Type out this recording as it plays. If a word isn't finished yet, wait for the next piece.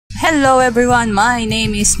Hello everyone, my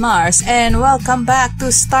name is Mars and welcome back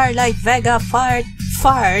to Starlight Vega Fart.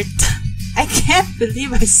 I can't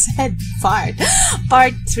believe I said fart.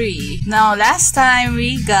 Part 3. Now last time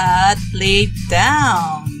we got laid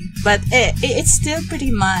down, but it's still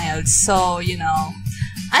pretty mild, so you know,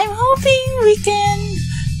 I'm hoping we can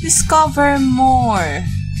discover more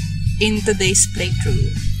in today's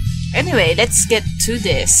playthrough. Anyway, let's get to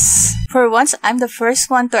this. For once, I'm the first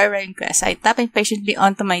one to arrive in class. I tap impatiently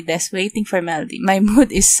onto my desk waiting for Melody. My mood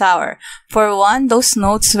is sour. For one, those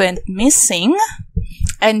notes went missing.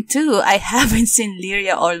 And two, I haven't seen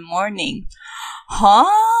Lyria all morning.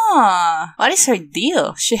 Huh? What is her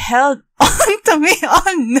deal? She held on to me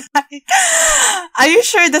all night. Are you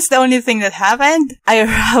sure that's the only thing that happened? I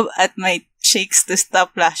rub at my cheeks to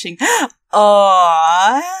stop blushing.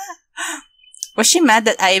 Oh. Was she mad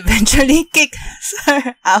that I eventually kicked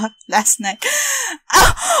her out last night?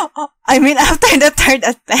 I mean, after the third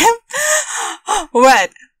attempt?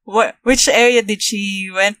 What? Which area did she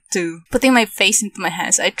went to? Putting my face into my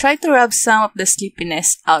hands, I tried to rub some of the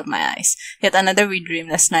sleepiness out my eyes. Yet another weird dream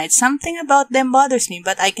last night. Something about them bothers me,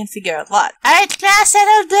 but I can figure out what. Alright, class,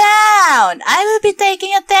 settle down! I will be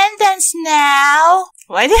taking attendance now!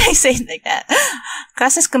 Why did I say it like that?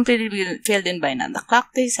 Class is completely filled in by now. The clock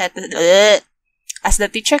is at the... As the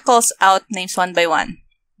teacher calls out names one by one.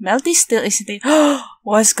 Melody still isn't there.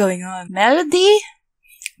 What's going on? Melody?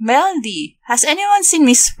 Melody. Has anyone seen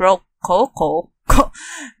Miss Rococo?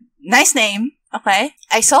 Nice name. Okay.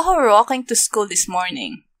 I saw her walking to school this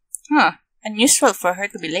morning. Unusual for her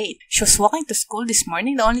to be late. She was walking to school this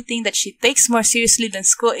morning. The only thing that she takes more seriously than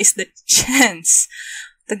school is the chance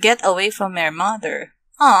to get away from her mother.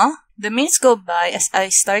 The minutes go by as I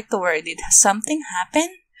start to worry. Did something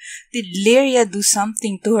happen? Did Lyria do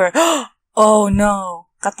something to her? Oh no!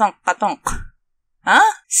 Katonk, katonk.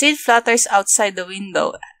 Sid flutters outside the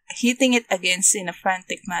window, hitting it against in a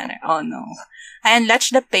frantic manner. Oh no. I unlatch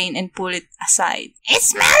the pane and pull it aside.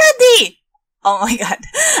 It's Melody! Oh my god.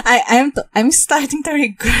 I'm starting to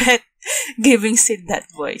regret giving Sid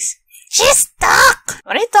that voice. She's stuck!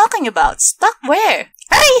 What are you talking about? Stuck where?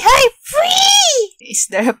 Hurry, free! Is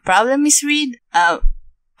there a problem, Miss Reed?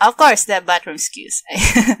 Of course, the bathroom's queues.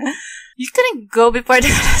 You couldn't go before the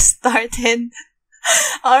class started.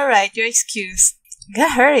 Alright, you're excused.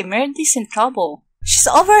 Gotta hurry, Meredith's in trouble. She's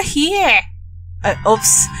over here!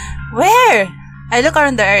 Oops. Where? I look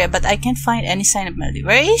around the area, but I can't find any sign of Melody.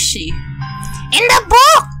 Where is she? In the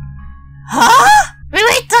book! Huh? We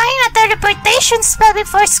were trying a teleportation spell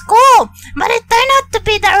before school, but it turned out to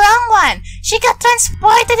be the wrong one. She got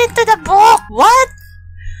transported into the book. What?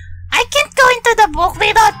 I can't go into the book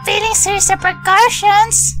without feeling serious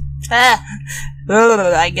repercussions.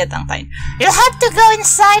 I get tongue-tied. You'll have to go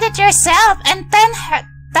inside it yourself and tell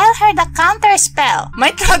her the counter spell.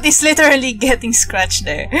 My throat is literally getting scratched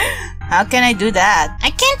there. How can I do that?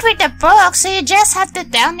 I can't read the book, so you just have to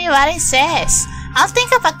tell me what it says. I'll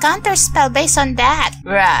think of a counter spell based on that.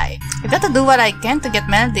 Right. I gotta do what I can to get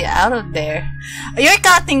Melody out of there. You're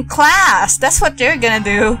cutting class! That's what you're gonna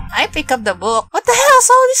do. I pick up the book. What the hell is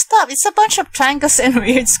all this stuff? It's a bunch of triangles and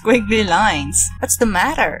weird squiggly lines. What's the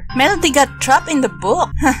matter? Melody got trapped in the book.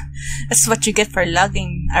 That's what you get for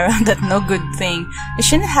lugging around that no good thing. You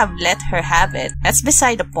shouldn't have let her have it. That's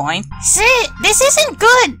beside the point. See, this isn't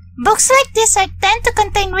good! Books like this tend to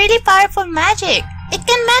contain really powerful magic. It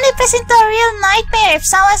can manifest into a real nightmare if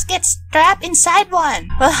someone gets trapped inside one.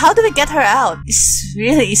 Well, how do we get her out? This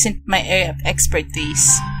really isn't my area of expertise.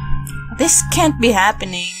 This can't be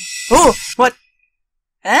happening. Oh, what?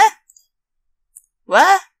 Huh?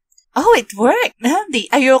 What? Oh, it worked. Melody,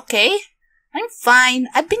 are you okay? I'm fine.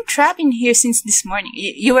 I've been trapped in here since this morning.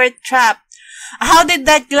 You were trapped. How did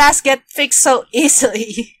that glass get fixed so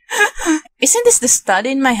easily? Isn't this the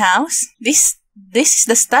study in my house? This is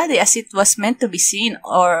the study as it was meant to be seen,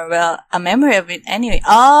 or, well, a memory of it anyway.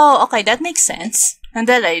 Oh, okay, that makes sense. And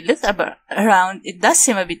then I looked around, it does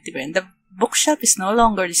seem a bit different. The bookshelf is no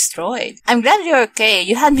longer destroyed. I'm glad you're okay.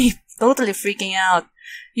 You had me totally freaking out.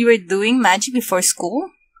 You were doing magic before school?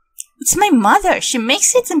 It's my mother. She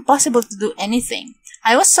makes it impossible to do anything.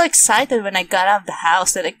 I was so excited when I got out of the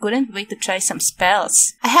house that I couldn't wait to try some spells.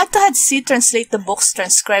 I had to have Sid translate the book's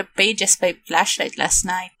transcribed pages by flashlight last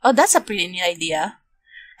night. Oh, that's a pretty neat idea.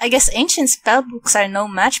 I guess ancient spell books are no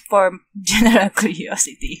match for general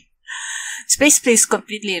curiosity. Space plays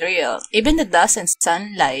completely real. Even the dust and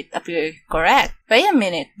sunlight appear correct. Wait a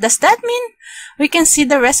minute. Does that mean we can see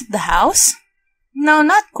the rest of the house? No,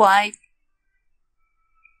 not quite.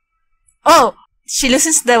 Oh! She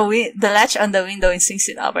loosens the latch on the window and swings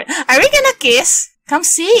it upward. Are we gonna kiss? Come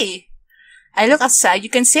see. I look outside. You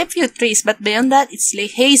can see a few trees, but beyond that, it's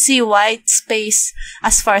like hazy white space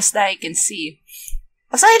as far as the eye can see.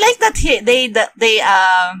 So I like that they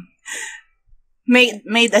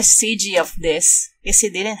made a CG of this, because he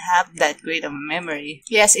didn't have that great of a memory.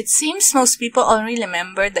 Yes, it seems most people only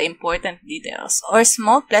remember the important details, or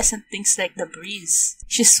small pleasant things like the breeze.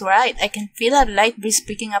 She's right, I can feel a light breeze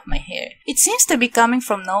picking up my hair. It seems to be coming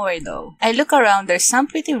from nowhere though. I look around, there's some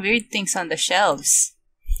pretty weird things on the shelves.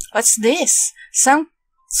 What's this? Some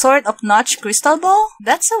sort of notched crystal ball?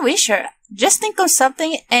 That's a wisher. Just think of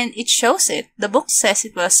something and it shows it. The book says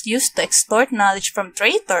it was used to extort knowledge from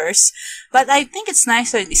traitors, but I think it's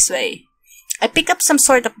nicer this way. I pick up some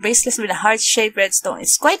sort of bracelet with a heart-shaped red stone.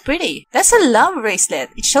 It's quite pretty. That's a love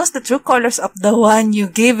bracelet. It shows the true colors of the one you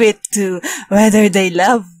give it to, whether they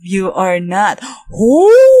love you or not.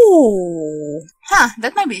 Ooh! Huh,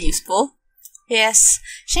 that might be useful. Yes.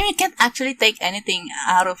 Shame you can't actually take anything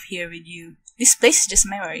out of here with you. This place is just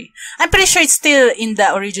memory. I'm pretty sure it's still in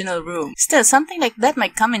the original room. Still, something like that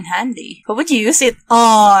might come in handy. What would you use it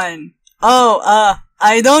on? Oh,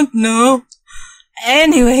 I don't know.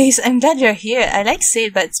 Anyways, I'm glad you're here. I like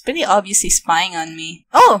Sid, but it's pretty obviously spying on me.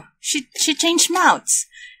 Oh, she changed mouths.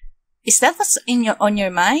 Is that what's on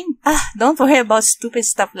your mind? Don't worry about stupid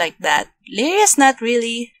stuff like that. Lyria's not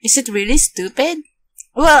really... Is it really stupid?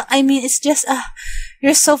 Well, I mean, it's just,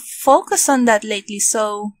 you're so focused on that lately,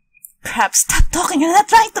 so... Crap, stop talking. I'm not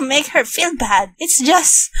trying to make her feel bad. It's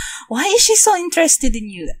just, why is she so interested in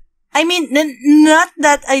you? I mean, not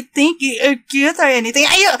that I think you're cute or anything.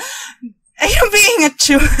 Are you being a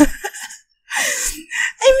true? I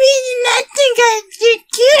mean, not think you're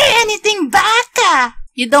cute or anything, baka.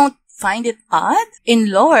 You don't find it odd? In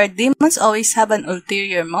lore, demons always have an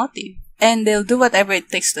ulterior motive, and they'll do whatever it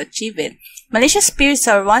takes to achieve it. Malicious spirits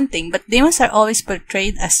are one thing, but demons are always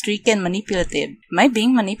portrayed as tricky and manipulative. Am I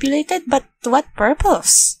being manipulated? But to what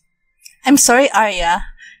purpose? I'm sorry, Arya.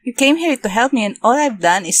 You came here to help me and all I've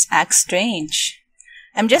done is act strange.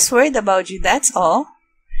 I'm just worried about you, that's all.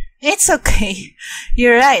 It's okay.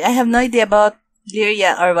 You're right, I have no idea about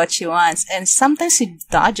Lyria or what she wants, and sometimes she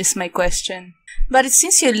dodges my question. But it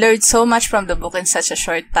seems you learned so much from the book in such a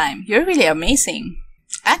short time. You're really amazing.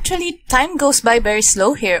 Actually, time goes by very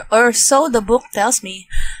slow here, or so the book tells me.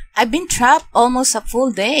 I've been trapped almost a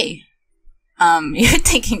full day. You're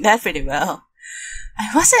taking that pretty well.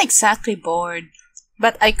 I wasn't exactly bored,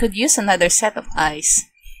 but I could use another set of eyes.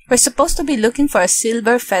 We're supposed to be looking for a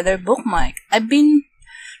silver feather bookmark. I've been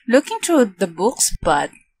looking through the books,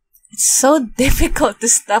 but it's so difficult to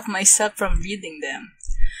stop myself from reading them.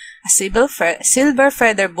 A silver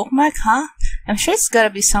feather bookmark, huh? I'm sure it's gotta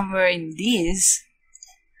be somewhere in these.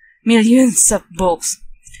 Millions of books.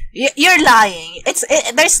 You're lying.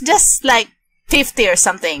 There's just like 50 or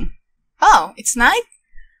something. Oh, it's night?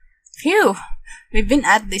 Phew. We've been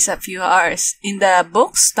at this a few hours. In the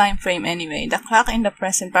book's time frame anyway. The clock in the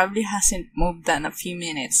present probably hasn't moved than a few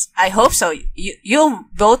minutes. I hope so. You'll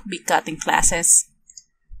both be cutting classes.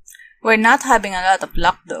 We're not having a lot of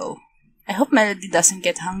luck though. I hope Melody doesn't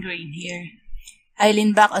get hungry in here. I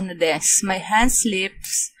lean back on the desk. My hand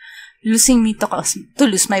slips, losing me to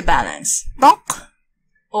lose my balance. Bonk!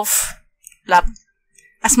 Oof. Plop.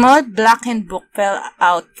 A small blackened book fell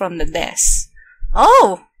out from the desk.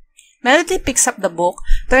 Oh! Melody picks up the book,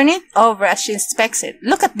 turning it over as she inspects it.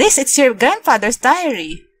 Look at this, it's your grandfather's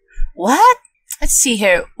diary. What? Let's see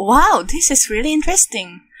here. Wow, this is really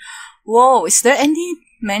interesting. Whoa, is there any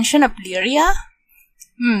mention of Lyria?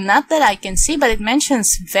 Not that I can see, but it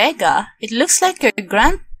mentions Vega. It looks like your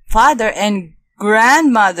grandfather and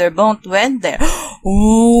grandmother both went there.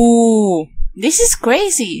 Ooh, this is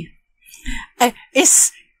crazy.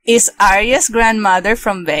 Is Arya's grandmother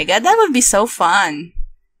from Vega? That would be so fun.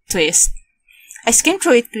 Twist. I skimmed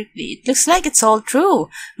through it quickly. It looks like it's all true.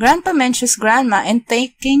 Grandpa mentions grandma and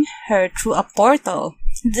taking her through a portal.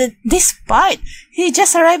 This part, he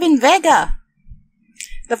just arrived in Vega.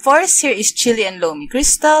 The forest here is chilly and loamy.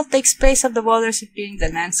 Crystal takes place of the waters appearing the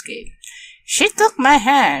landscape. She took my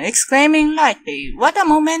hand, exclaiming lightly, "What a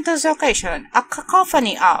momentous occasion! A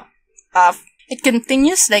cacophony of..." It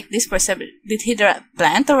continues like this for several... Did he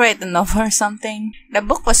plan to write a novel or something? The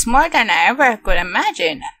book was more than I ever could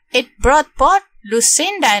imagine. It brought both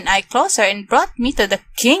Lucinda and I closer and brought me to the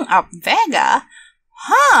king of Vega.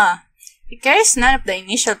 Huh! He carries none of the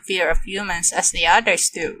initial fear of humans as the others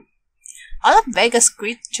do. All of Vega's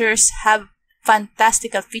creatures have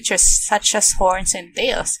fantastical features such as horns and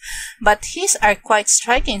tails, but his are quite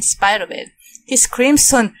striking in spite of it. His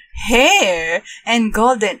crimson hair and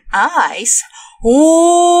golden eyes.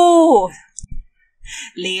 Ooh!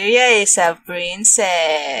 Lyria is a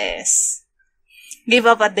princess. gave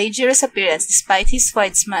up a dangerous appearance despite his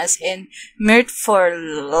wide smiles and mirthful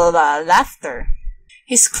laughter.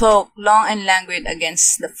 His cloak, long and languid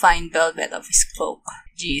against the fine velvet of his cloak.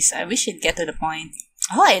 Jeez, I wish he'd get to the point.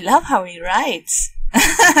 Oh, I love how he writes.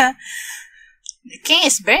 The king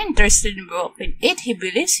is very interested in the book. With it, he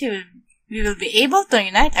believes we will be able to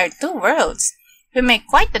unite our two worlds. We make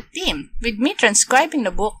quite a team, with me transcribing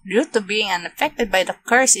the book due to being unaffected by the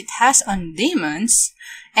curse it has on demons,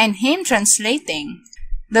 and him translating.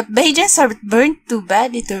 The pages are burned too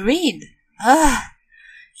badly to read.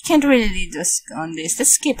 You can't really lead us on this.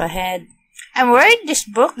 Let's skip ahead. I'm worried this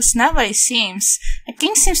book is not what it seems. The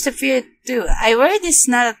king seems to fear it too. I worry this is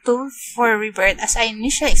not a tool for rebirth as I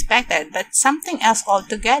initially expected, but something else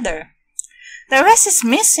altogether. The rest is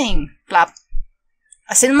missing. Plop.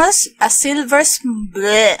 A silver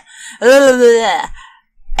bleh.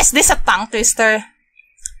 Is this a tongue twister?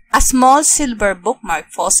 A small silver bookmark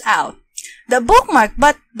falls out. The bookmark,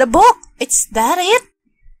 but the book, is that it?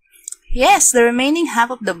 Yes, the remaining half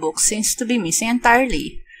of the book seems to be missing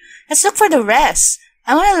entirely. Let's look for the rest.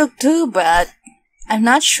 I want to look too, but I'm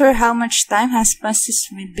not sure how much time has passed since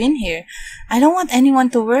we've been here. I don't want anyone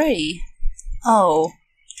to worry. Oh,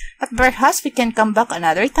 but perhaps we can come back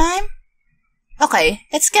another time? Okay,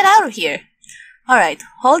 let's get out of here. Alright,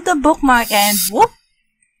 hold the bookmark and whoop!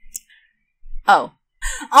 Oh.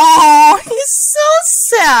 Oh, he's so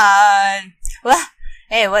sad! Well,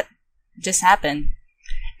 hey, what just happened?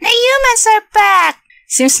 The humans are back!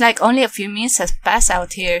 Seems like only a few minutes has passed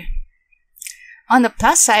out here. On the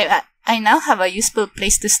plus side, I now have a useful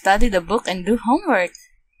place to study the book and do homework.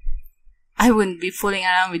 I wouldn't be fooling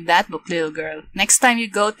around with that book, little girl. Next time you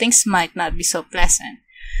go, things might not be so pleasant.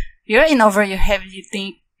 You're in over your head. You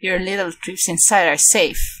think your little trips inside are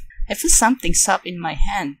safe. I feel something soft in my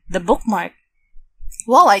hand. The bookmark.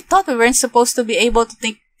 Whoa, I thought we weren't supposed to be able to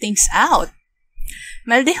think things out.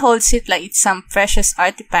 Melody holds it like it's some precious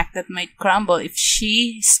artifact that might crumble if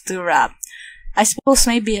she is too wrapped. I suppose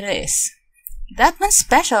maybe it is. That one's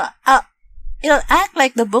special. It'll act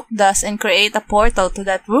like the book does and create a portal to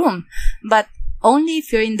that room. But only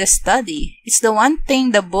if you're in the study. It's the one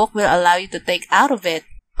thing the book will allow you to take out of it.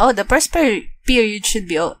 Oh, the first period should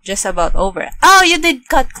be just about over. Oh, you did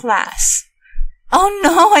cut class. Oh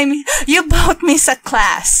no, I mean, you both missed a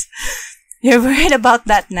class. You're worried about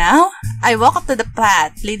that now? I walk up to the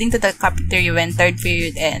path leading to the cafeteria when third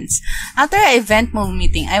period ends. After our event mode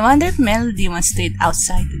meeting, I wonder if Melody wants to eat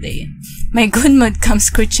outside today. My good mood comes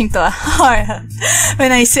screeching to a halt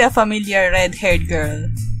when I see a familiar red-haired girl.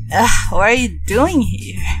 What are you doing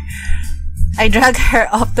here? I drag her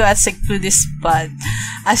up to a secluded spot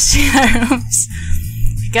as she arrives.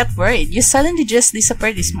 I got worried. You suddenly just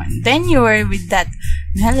disappeared this morning. Then you were with that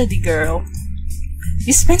Melody girl.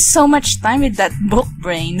 You spent so much time with that book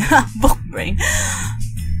brain. Book brain.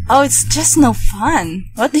 Oh, it's just no fun.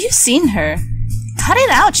 What do you see in her? Cut it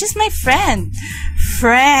out. She's my friend.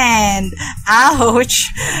 Friend.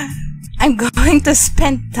 Ouch. I'm going to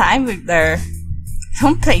spend time with her.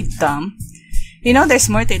 Don't play dumb. You know there's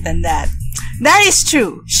more to it than that. That is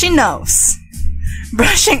true. She knows.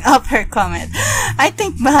 Brushing up her comment, I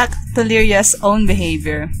think back to Lyria's own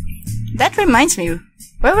behavior. That reminds me,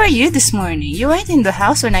 where were you this morning? You weren't in the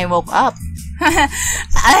house when I woke up.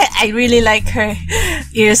 I really like her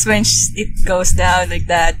ears when it goes down like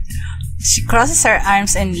that. She crosses her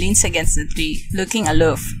arms and leans against the tree, looking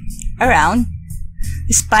aloof. Around.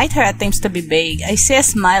 Despite her attempts to be vague, I see a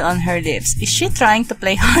smile on her lips. Is she trying to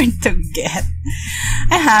play hard to get?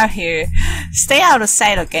 I'm out here. Stay out of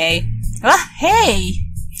sight, okay? Oh, hey!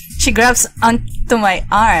 She grabs onto my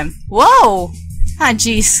arm. Whoa! Ah,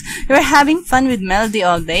 jeez. We were having fun with Melody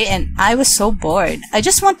all day and I was so bored. I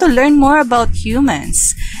just want to learn more about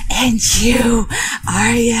humans. And you,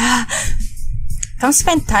 Arya. Come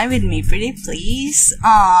spend time with me, pretty please.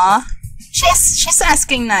 Aww. She's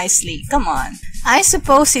asking nicely. Come on. I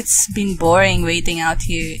suppose it's been boring waiting out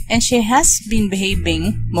here, and she has been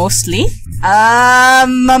behaving, mostly. Yeah,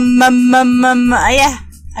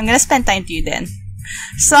 I'm gonna spend time with you then.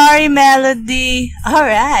 Sorry, Melody.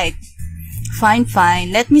 Alright.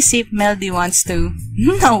 Fine. Let me see if Melody wants to.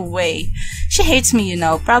 No way. She hates me, you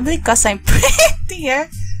know, probably cause I'm prettier.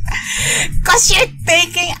 Cause you're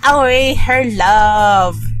taking away her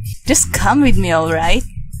love. Just come with me, alright?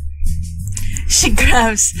 She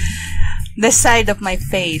grabs the side of my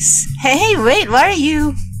face. Hey, wait, where are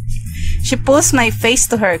you? She pulls my face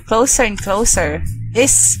to her, closer and closer.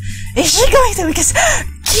 Is she going to kiss?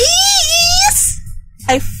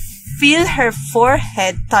 I feel her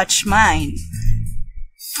forehead touch mine.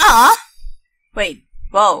 Wait,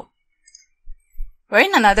 whoa. We're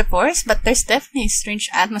in another forest, but there's definitely a strange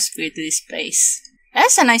atmosphere to this place.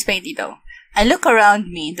 That's a nice painting though. I look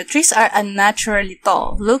around me. The trees are unnaturally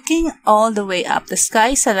tall. Looking all the way up, the sky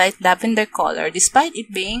is a light lavender color despite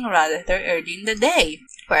it being rather early in the day.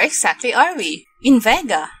 Where exactly are we? In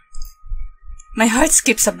Vega. My heart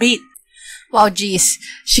skips a beat. Wow, geez.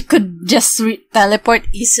 She could just teleport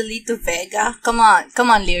easily to Vega? Come on,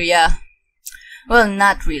 Lyria. Well,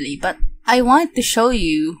 not really, but I want to show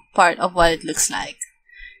you part of what it looks like.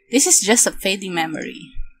 This is just a fading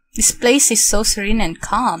memory. This place is so serene and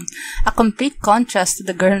calm, a complete contrast to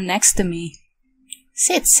the girl next to me.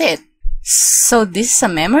 Sit. So this is a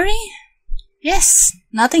memory? Yes,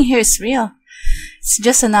 nothing here is real. It's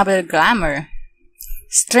just another glamour.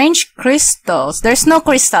 Strange crystals. There's no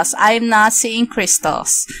crystals. I'm not seeing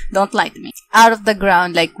crystals. Don't lie to me. Out of the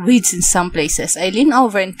ground like weeds in some places. I lean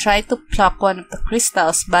over and try to pluck one of the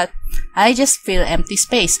crystals, but I just feel empty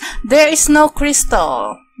space. There is no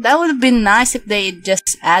crystal. That would have been nice if they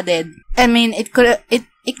just added. I mean, it could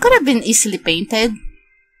have been easily painted.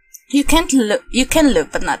 You can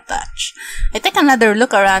look but not touch. I take another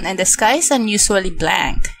look around and the sky is unusually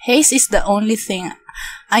blank. Haze is the only thing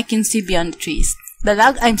I can see beyond the trees. The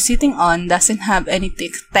log I'm sitting on doesn't have any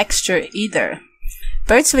texture either.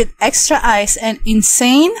 Birds with extra eyes and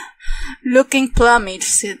insane-looking plumage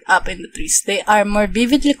sit up in the trees. They are more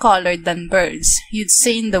vividly colored than birds you'd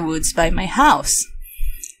see in the woods by my house.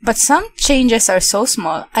 But some changes are so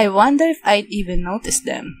small, I wonder if I'd even noticed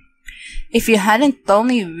them. If you hadn't told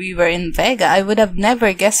me we were in Vega, I would have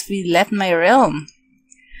never guessed we left my realm.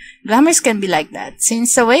 Glamours can be like that, since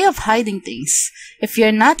it's a way of hiding things. If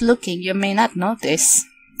you're not looking, you may not notice.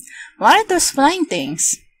 What are those flying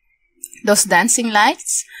things? Those dancing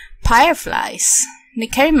lights? Fireflies. They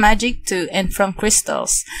carry magic to and from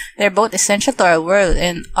crystals. They're both essential to our world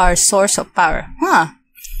and our source of power.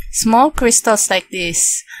 Small crystals like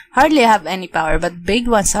this hardly have any power, but big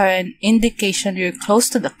ones are an indication you're close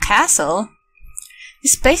to the castle.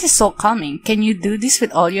 This place is so calming. Can you do this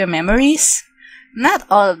with all your memories? Not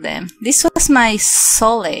all of them. This was my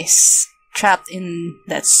solace, trapped in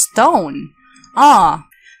that stone.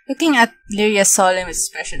 Looking at Lyria's solemn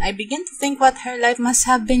expression, I begin to think what her life must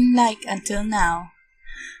have been like until now.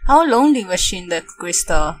 How lonely was she in the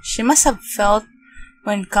crystal? She must have felt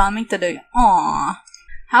when coming to the...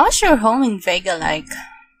 How was your home in Vega like?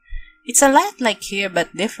 It's a lot like here,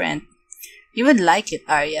 but different. You would like it,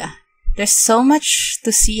 Arya. There's so much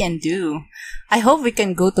to see and do. I hope we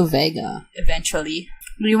can go to Vega eventually.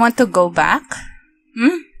 Do you want to go back?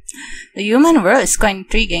 The human world is quite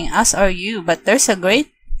intriguing, as are you, but there's a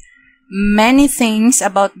great many things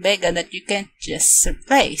about Vega that you can't just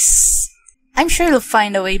replace. I'm sure you'll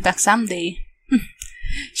find a way back someday.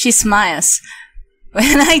 She smiles.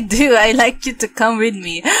 When I do, I'd like you to come with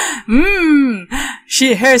me.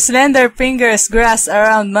 Her slender fingers grasp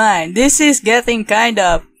around mine. This is getting kind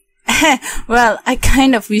of... Well, I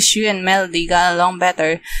kind of wish you and Melody got along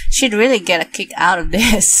better. She'd really get a kick out of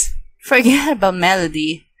this. Forget about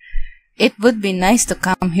Melody. It would be nice to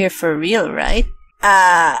come here for real, right?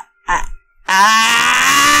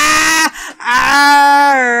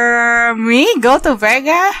 Me? Go to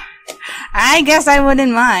Vega? I guess I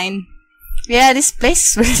wouldn't mind. Yeah, this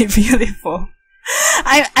place is really beautiful.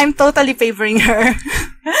 I'm totally favoring her.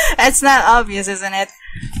 That's not obvious, isn't it?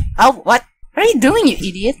 Oh, what are you doing, you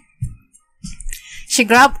idiot? She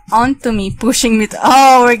grabbed onto me, pushing me to...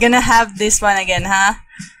 we're gonna have this one again, huh?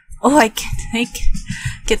 I can't take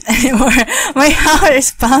it anymore. My heart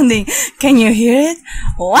is pounding. Can you hear it?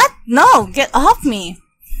 What? No, get off me.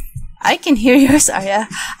 I can hear yours, Arya.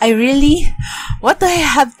 What do I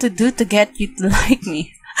have to do to get you to like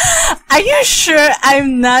me? Are you sure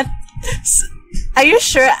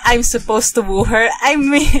I'm supposed to woo her? I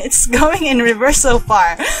mean, it's going in reverse so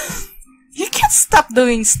far. You can't stop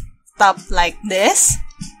doing stuff like this.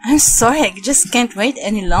 I'm sorry, I just can't wait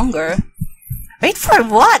any longer. Wait for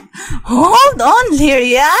what? Hold on,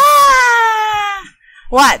 Lyria!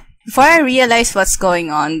 What? Before I realize what's going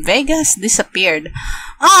on, Vegas disappeared.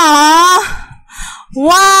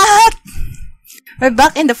 What? We're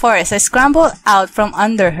back in the forest. I scrambled out from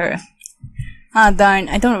under her. Darn,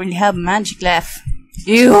 I don't really have magic left.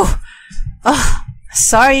 Ew!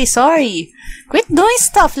 Sorry. Quit doing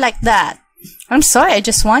stuff like that. I'm sorry, I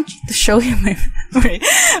just want you to show you my memory.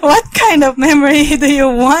 What kind of memory do you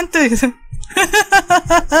want to...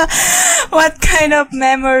 What kind of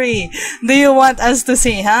memory do you want us to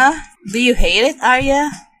see, huh? Do you hate it,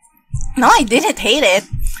 Arya? No, I didn't hate it.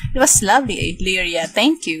 It was lovely, Lyria.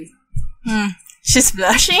 Thank you. She's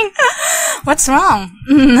blushing? What's wrong?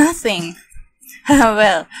 Nothing.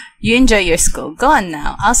 Well, you enjoy your school. Go on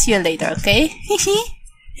now. I'll see you later, okay?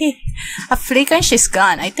 A flicker and she's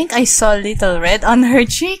gone. I think I saw a little red on her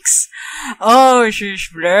cheeks. Oh, she's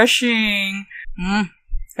blushing.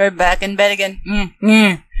 Her back in bed again.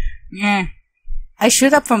 I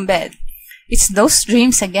shoot up from bed. It's those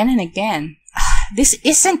dreams again and again. This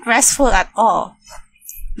isn't restful at all.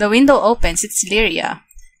 The window opens. It's Lyria.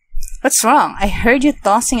 What's wrong? I heard you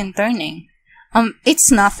tossing and turning.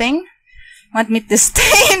 It's nothing. Want me to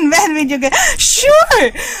stay in bed with you guys?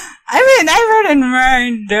 Sure! I wouldn't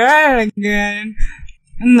mind that again.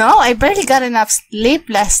 No, I barely got enough sleep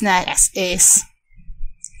last night as is.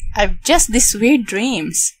 I've just these weird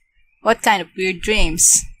dreams. What kind of weird dreams?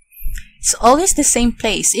 It's always the same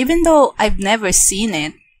place, even though I've never seen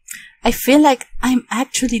it. I feel like I'm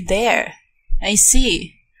actually there. I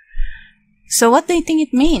see. So what do you think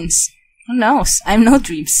it means? Who knows? I'm no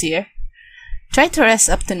dream seer. Try to rest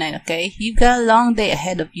up tonight, okay? You've got a long day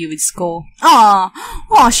ahead of you with school.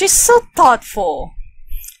 Aw, she's so thoughtful.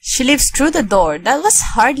 She leaves through the door. That was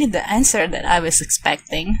hardly the answer that I was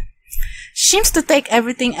expecting. She seems to take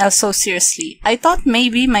everything else so seriously. I thought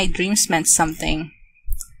maybe my dreams meant something.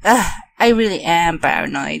 I really am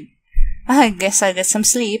paranoid. I guess I'll get some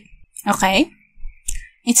sleep. Okay?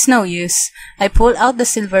 It's no use. I pull out the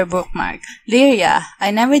silver bookmark. Lyria,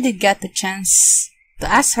 I never did get the chance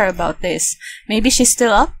to ask her about this. Maybe she's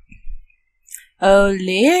still up? Oh,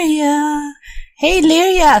 Lyria. Hey,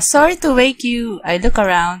 Lyria, sorry to wake you. I look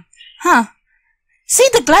around. See,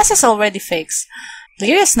 the glass is already fixed.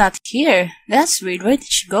 Lyria's not here. That's weird. Where did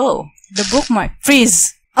she go? The bookmark.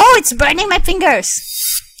 Freeze. Oh, it's burning my fingers.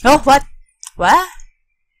 Oh, what? What?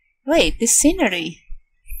 Wait, this scenery.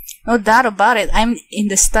 No doubt about it. I'm in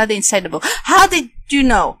the study inside the book. How did you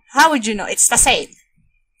know? How would you know? It's the same.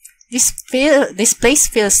 This place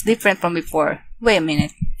feels different from before. Wait a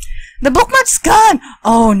minute. The bookmark's gone!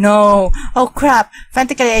 Oh no! Oh crap!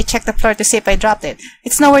 Frantically I checked the floor to see if I dropped it.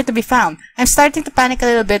 It's nowhere to be found. I'm starting to panic a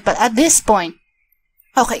little bit, but at this point...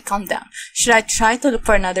 Okay, calm down. Should I try to look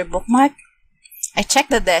for another bookmark? I checked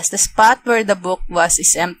the desk. The spot where the book was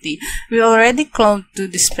is empty. We already cloned to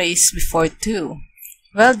this place before too.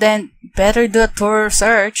 Well then, better do a thorough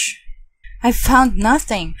search. I found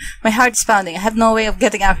nothing. My heart is pounding. I have no way of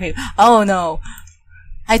getting out of here. Oh no.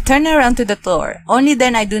 I turn around to the door. Only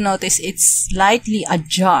then I do notice it's slightly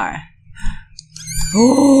ajar.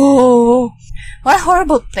 Oh, what a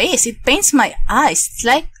horrible place. It pains my eyes. It's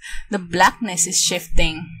like the blackness is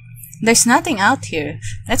shifting. There's nothing out here.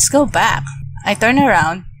 Let's go back. I turn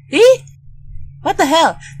around. What the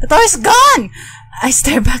hell? The door is gone! I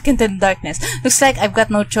stare back into the darkness. Looks like I've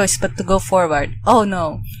got no choice but to go forward. Oh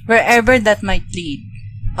no. Wherever that might lead.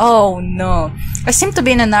 Oh no. I seem to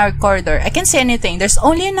be in a narrow corridor. I can't see anything. There's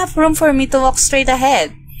only enough room for me to walk straight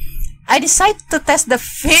ahead. I decide to test the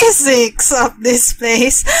physics of this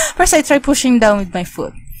place. First I try pushing down with my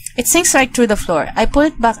foot. It sinks right through the floor. I pull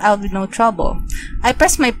it back out with no trouble. I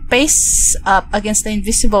press my face up against the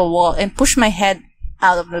invisible wall and push my head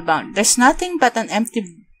out of the bound. There's nothing but an empty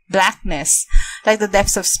blackness, like the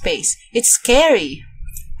depths of space. It's scary.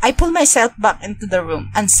 I pull myself back into the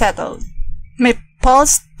room, unsettled. My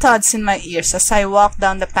pulse thuds in my ears as I walk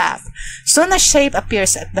down the path. Soon a shape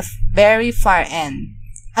appears at the very far end.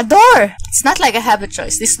 A door! It's not like I have a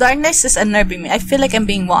choice. This darkness is unnerving me. I feel like I'm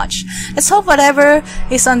being watched. Let's hope whatever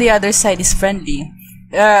is on the other side is friendly.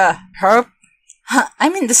 Herp?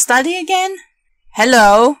 I'm in the study again?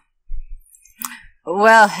 Hello?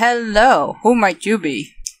 Well, hello. Who might you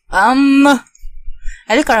be? I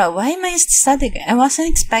look around. Why am I in the study again? I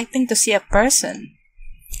wasn't expecting to see a person.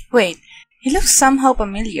 Wait, he looks somehow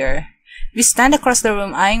familiar. We stand across the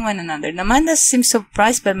room eyeing one another. Amanda seems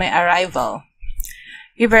surprised by my arrival.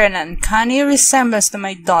 You bear an uncanny resemblance to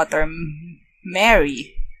my daughter,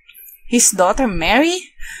 Mary. His daughter, Mary?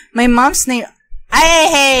 My mom's name...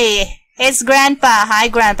 Hey! It's Grandpa! Hi,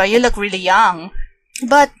 Grandpa. You look really young.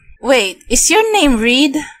 But, wait, is your name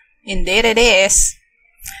Reed? Indeed it is.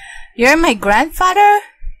 You're my grandfather?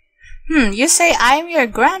 You say I'm your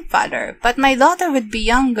grandfather, but my daughter would be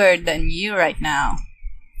younger than you right now.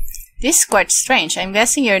 This is quite strange. I'm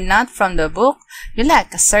guessing you're not from the book. You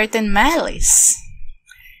lack a certain malice.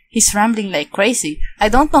 He's rambling like crazy. I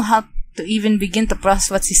don't know how to even begin to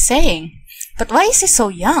process what he's saying. But why is he so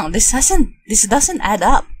young? This doesn't add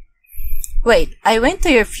up. Wait, I went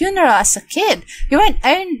to your funeral as a kid. You weren't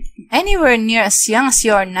anywhere near as young as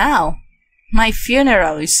you are now. My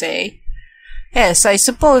funeral, you say? Yes, I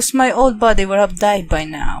suppose my old body would have died by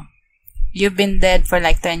now. You've been dead for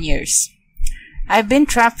like 10 years. I've been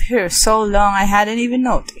trapped here so long I hadn't even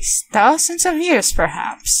noticed. Thousands of years,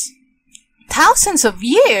 perhaps. Thousands of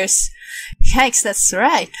years? Yikes, that's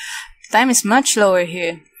right. Time is much lower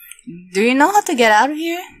here. Do you know how to get out of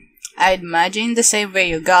here? I'd imagine the same way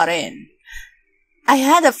you got in. I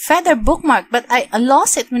had a feather bookmark, but I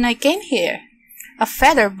lost it when I came here. A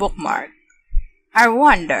feather bookmark. I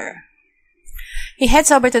wonder. He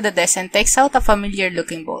heads over to the desk and takes out a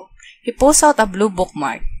familiar-looking book. He pulls out a blue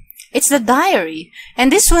bookmark. It's the diary,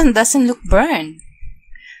 and this one doesn't look burned.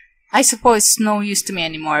 I suppose it's no use to me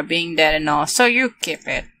anymore, being dead and all, so you keep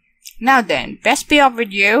it. Now then, best be off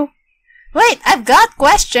with you. Wait, I've got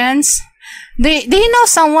questions. Do you know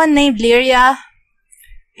someone named Lyria?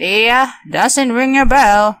 Lyria? Doesn't ring a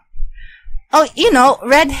bell. Oh, you know,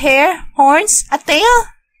 red hair, horns, a tail?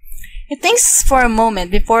 He thinks for a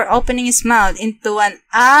moment before opening his mouth into an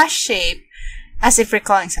ah shape, as if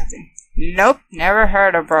recalling something. Nope, never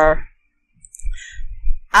heard of her.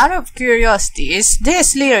 Out of curiosity, is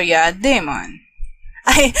this Lyria a demon?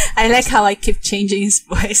 I like how I keep changing his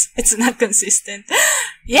voice. It's not consistent.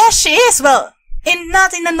 Yeah, she is. Well,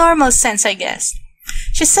 not in the normal sense, I guess.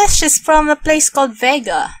 She says she's from a place called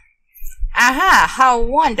Vega. Aha, how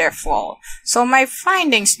wonderful. So my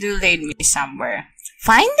findings do lead me somewhere.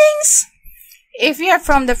 Findings? If you're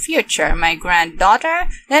from the future, my granddaughter,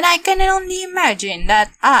 then I can only imagine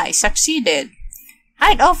that I succeeded.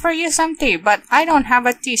 I'd offer you some tea, but I don't have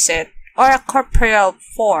a tea set or a corporeal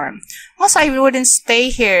form. Also, I wouldn't stay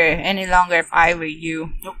here any longer if I were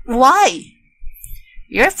you. Why?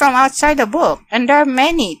 You're from outside the book, and there are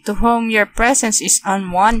many to whom your presence is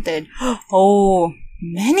unwanted. Oh,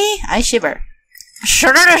 many? I shiver.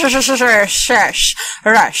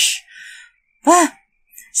 Rush. Ah,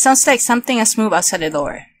 sounds like something has moved outside the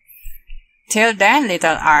door. Till then,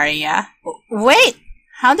 little Arya. Wait!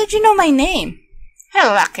 How did you know my name? A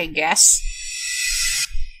lucky guess.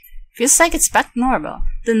 Feels like it's back normal.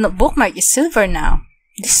 The bookmark is silver now.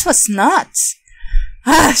 This was nuts.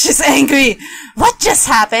 Ah, she's angry. What just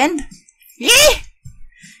happened? Yee!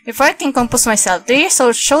 Before I can compose myself, the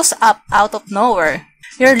soul shows up out of nowhere.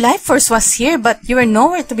 Your life force was here, but you were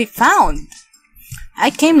nowhere to be found. I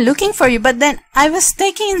came looking for you, but then I was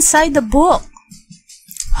taken inside the book.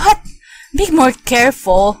 What? Be more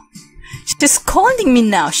careful. She's scolding me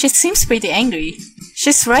now. She seems pretty angry.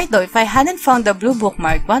 She's right though, if I hadn't found the blue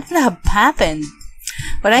bookmark, what would have happened?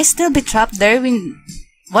 Would I still be trapped there with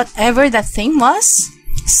whatever that thing was?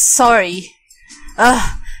 Sorry.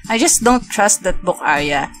 I just don't trust that book,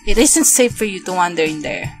 Arya. It isn't safe for you to wander in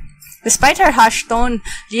there. Despite her harsh tone,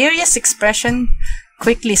 Lyria's expression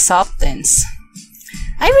quickly softens.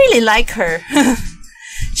 I really like her.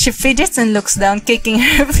 She fidgets and looks down, kicking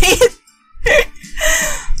her feet.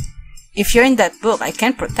 If you're in that book, I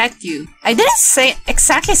can protect you. I didn't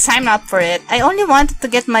exactly sign up for it. I only wanted to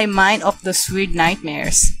get my mind off those weird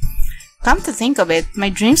nightmares. Come to think of it, my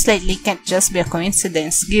dreams lately can't just be a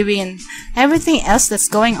coincidence, given everything else that's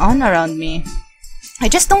going on around me. I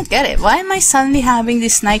just don't get it. Why am I suddenly having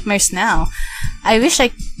these nightmares now? I wish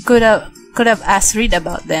I could have asked Reed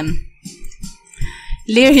about them.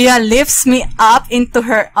 Lyria lifts me up into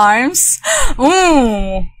her arms.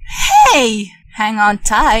 Ooh! Hey! Hang on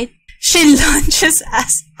tight. She launches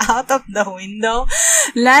us out of the window,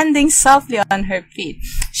 landing softly on her feet.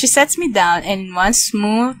 She sets me down and in one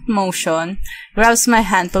smooth motion, grabs my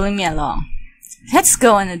hand, pulling me along. Let's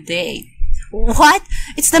go on a date. What?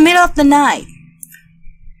 It's the middle of the night.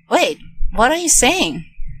 Wait, what are you saying?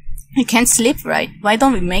 I can't sleep right. Why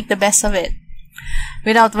don't we make the best of it?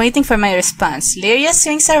 Without waiting for my response, Lyria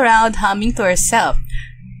swings around, humming to herself.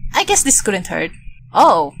 I guess this couldn't hurt.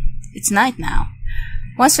 Oh, it's night now.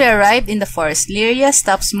 Once we arrived in the forest, Lyria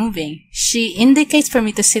stops moving. She indicates for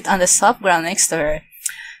me to sit on the soft ground next to her.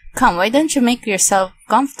 Come, why don't you make yourself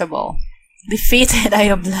comfortable? Defeated, I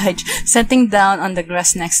oblige, sitting down on the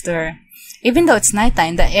grass next to her. Even though it's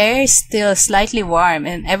nighttime, the air is still slightly warm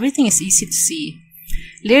and everything is easy to see.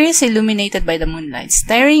 Lyria is illuminated by the moonlight,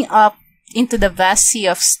 staring up into the vast sea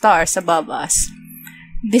of stars above us.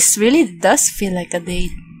 This really does feel like a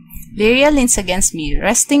date. Lyria leans against me,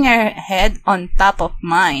 resting her head on top of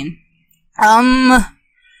mine.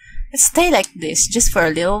 Let's stay like this, just for a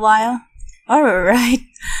little while. Alright.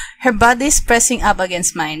 Her body is pressing up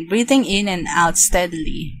against mine, breathing in and out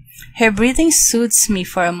steadily. Her breathing soothes me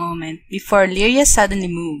for a moment, before Lyria suddenly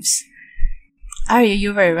moves. Arya,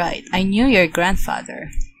 you were right. I knew your grandfather.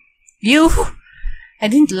 You? I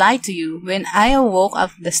didn't lie to you. When I awoke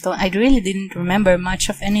out of the stone, I really didn't remember much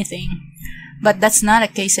of anything. But that's not the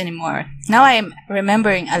case anymore. Now I am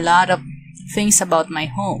remembering a lot of things about my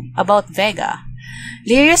home, about Vega.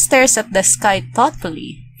 Lyria stares at the sky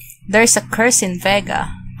thoughtfully. There's a curse in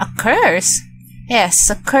Vega. A curse? Yes,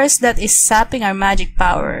 a curse that is sapping our magic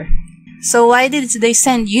power. So why did they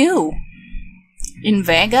send you? In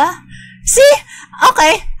Vega? See?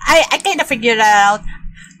 Okay, I kind of figured out.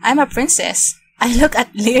 I'm a princess. I look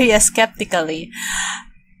at Lyria skeptically.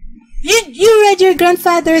 You read your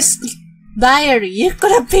grandfather's diary. You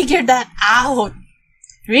could have figured that out.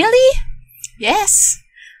 Really? Yes.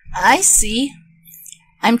 I see.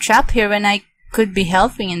 I'm trapped here when I could be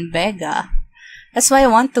helping in Vega. That's why I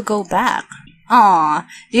want to go back. Aw,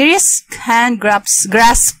 Lyria's hand grasps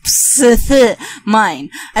mine.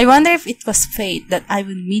 I wonder if it was fate that I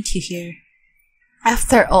would meet you here.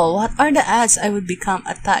 After all, what are the odds I would become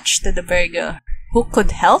attached to the Vega? Who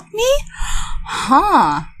could help me?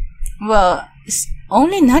 Huh. Well, it's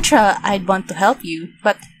only natural I'd want to help you,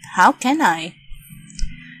 but how can I?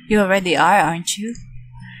 You already are, aren't you?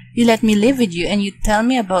 You let me live with you and you tell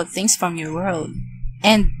me about things from your world.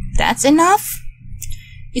 And that's enough?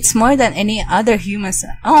 It's more than any other humans.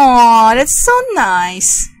 Oh, that's so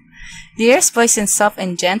nice. Lyria's voice is soft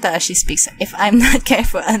and gentle as she speaks. If I'm not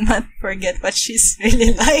careful, I'll not forget what she's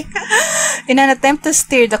really like. In an attempt to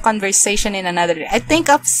steer the conversation in another direction, I think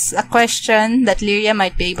of a question that Lyria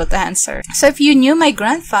might be able to answer. So if you knew my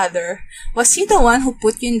grandfather, was he the one who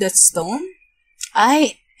put you in that stone?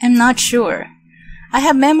 I am not sure. I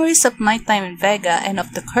have memories of my time in Vega and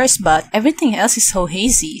of the curse, but everything else is so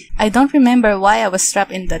hazy. I don't remember why I was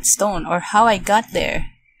trapped in that stone or how I got there.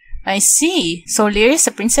 I see. So Lyria is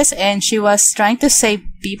a princess and she was trying to save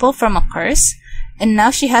people from a curse? And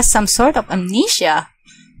now she has some sort of amnesia.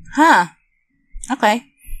 Huh. Okay.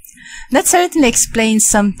 That certainly explains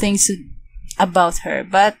some things about her,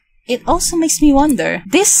 but it also makes me wonder.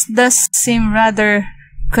 This does seem rather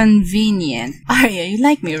convenient. Arya, you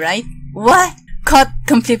like me, right? What? Caught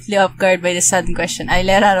completely off guard by the sudden question, I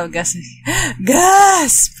let out a gasp.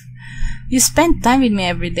 Gasp! You spend time with me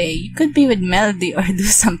every day. You could be with Melody or do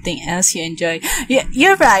something else you enjoy.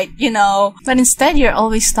 You're right, but instead you're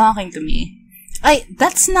always talking to me.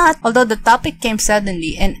 That's not. Although the topic came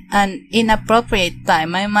suddenly and an inappropriate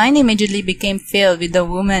time, my mind immediately became filled with the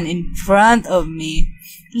woman in front of me.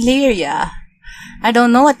 Lyria. I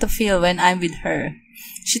don't know what to feel when I'm with her.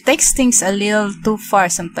 She takes things a little too far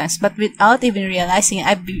sometimes, but without even realizing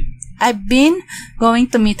I've been going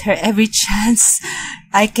to meet her every chance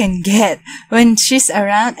I can get. When she's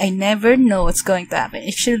around, I never know what's going to happen.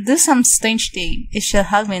 If she'll do some strange thing, if she'll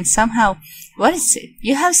hug me and somehow, what is it?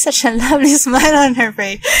 You have such a lovely smile on her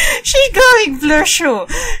face. She's going blushy.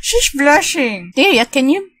 She's blushing. Lyria,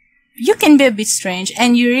 you can be a bit strange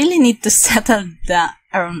and you really need to settle down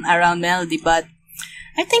around Melody, but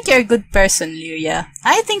I think you're a good person, Lyria.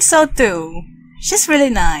 I think so too. She's really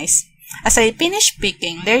nice. As I finish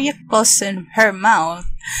speaking, Lyria closes her mouth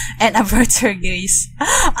and averts her gaze.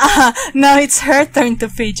 Now it's her turn to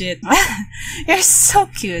fidget. You're so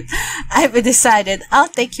cute. I've decided I'll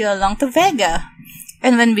take you along to Vega.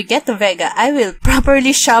 And when we get to Vega, I will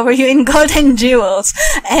properly shower you in gold and jewels.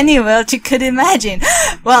 Any wealth you could imagine.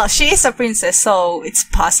 Well, she is a princess, so it's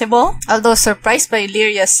possible. Although surprised by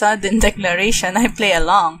Lyria's sudden declaration, I play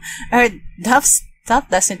along. Her stuff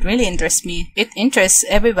doesn't really interest me. It interests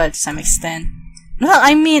everybody to some extent. Well,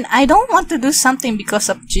 I mean, I don't want to do something because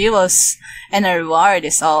of jewels and a reward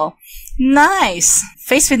is all. Nice!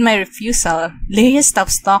 Faced with my refusal, Lyria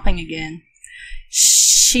stops talking again.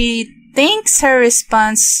 She thinks her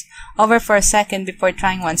response over for a second before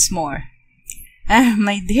trying once more.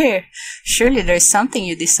 My dear, surely there's something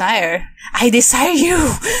you desire. I desire you!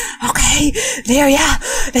 Okay,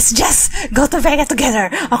 Lyria, let's just go to Vega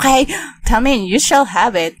together, okay? Tell me and you shall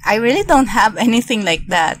have it. I really don't have anything like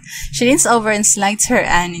that. She leans over and slides her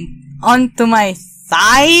hand onto my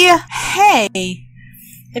thigh. Hey!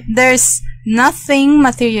 If there's nothing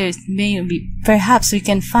material, maybe perhaps we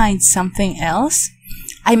can find something else?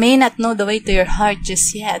 I may not know the way to your heart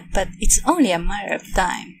just yet, but it's only a matter of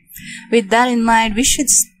time. With that in mind, we should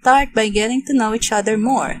start by getting to know each other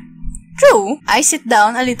more. True. I sit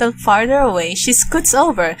down a little farther away. She scoots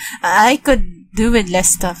over. I could do with less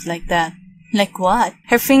stuff like that. Like what?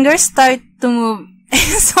 Her fingers start to move in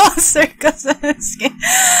small circles on her skin.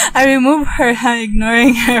 I remove her hand,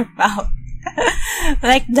 ignoring her pout.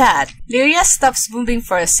 Like that. Lyria stops moving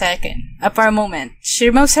for a moment. She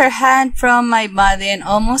removes her hand from my body and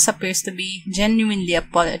almost appears to be genuinely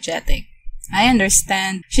apologetic. I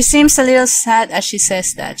understand. She seems a little sad as she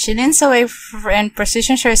says that. She leans away and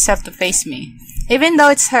positions herself to face me. Even though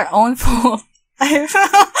it's her own fault.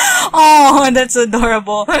 Oh, that's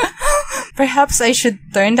adorable. Perhaps I should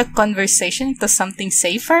turn the conversation into something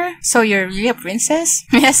safer? So you're really a princess?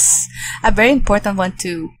 Yes, a very important one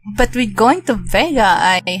too. But with going to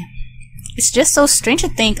Vega, it's just so strange to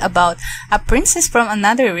think about a princess from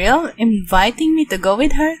another realm inviting me to go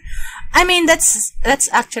with her. I mean, that's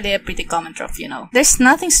actually a pretty common trope, you know. There's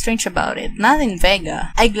nothing strange about it, not in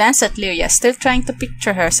Vega. I glanced at Lyria, still trying to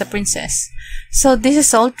picture her as a princess. So this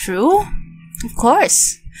is all true? Of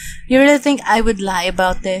course. You really think I would lie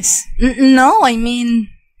about this? No, I mean,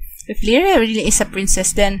 if Lyria really is a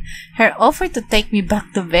princess, then her offer to take me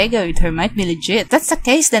back to Vega with her might be legit. If that's the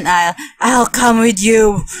case, then I'll come with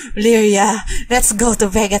you, Lyria. Let's go to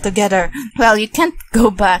Vega together. Well, you can't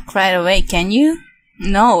go back right away, can you?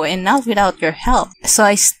 No, and not without your help. So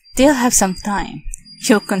I still have some time.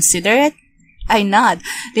 You'll consider it? I nod.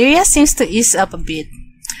 Lyria seems to ease up a bit.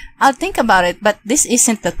 I'll think about it, but this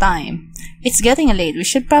isn't the time. It's getting late. We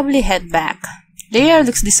should probably head back. Lyria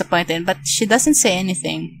looks disappointed, but she doesn't say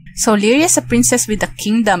anything. So Lyria's a princess with a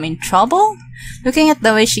kingdom in trouble? Looking at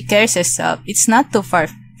the way she carries herself, it's not too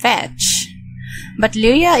far-fetched. But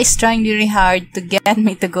Lyria is trying really hard to get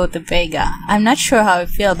me to go to Vega. I'm not sure how I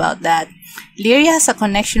feel about that. Lyria has a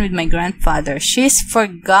connection with my grandfather. She's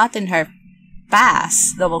forgotten her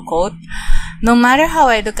past, double quote. No matter how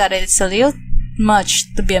I look at it, it's a little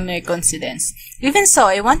much to be a mere coincidence. Even so,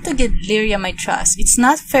 I want to give Lyria my trust. It's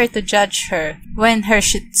not fair to judge her when her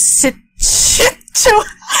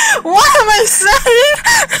what am I saying?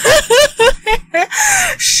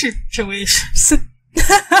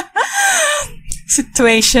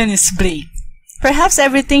 Situation is bleak. Perhaps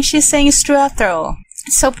everything she's saying is true after all.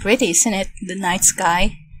 It's so pretty, isn't it? The night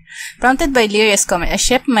sky. Prompted by Lyria's comment, I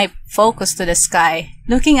shift my focus to the sky.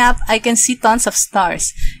 Looking up, I can see tons of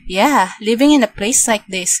stars. Yeah, living in a place like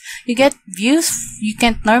this, you get views you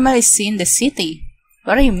can't normally see in the city.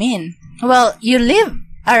 What do you mean? Well, you live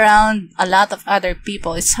around a lot of other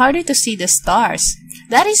people. It's harder to see the stars.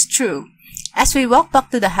 That is true. As we walk back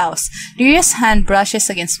to the house, Lyria's hand brushes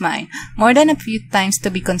against mine, more than a few times to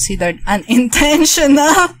be considered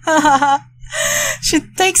unintentional. She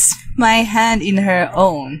takes my hand in her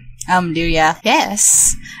own. Lyria.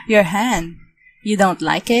 Yes, your hand. You don't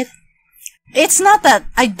like it? It's not that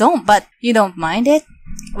I don't, but you don't mind it?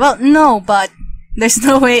 Well, no, but there's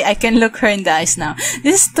no way I can look her in the eyes now.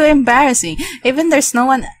 This is too embarrassing. Even there's no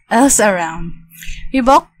one else around. We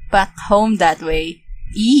walk back home that way.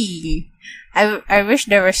 Eee. I wish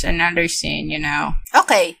there was another scene, you know.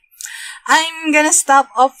 Okay. I'm gonna stop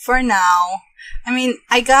off for now. I mean,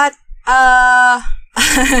 I got a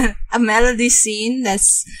melody scene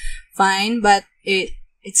that's fine, but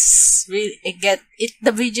it's really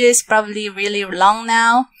the video is probably really long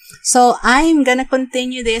now. So I'm gonna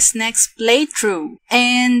continue this next playthrough,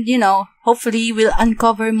 and you know, hopefully we'll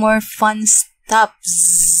uncover more fun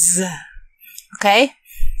stuffs. Okay?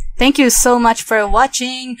 Thank you so much for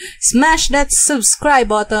watching. Smash that subscribe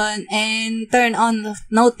button and turn on the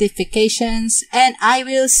notifications, and I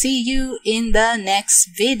will see you in the next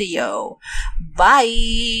video.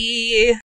 Bye!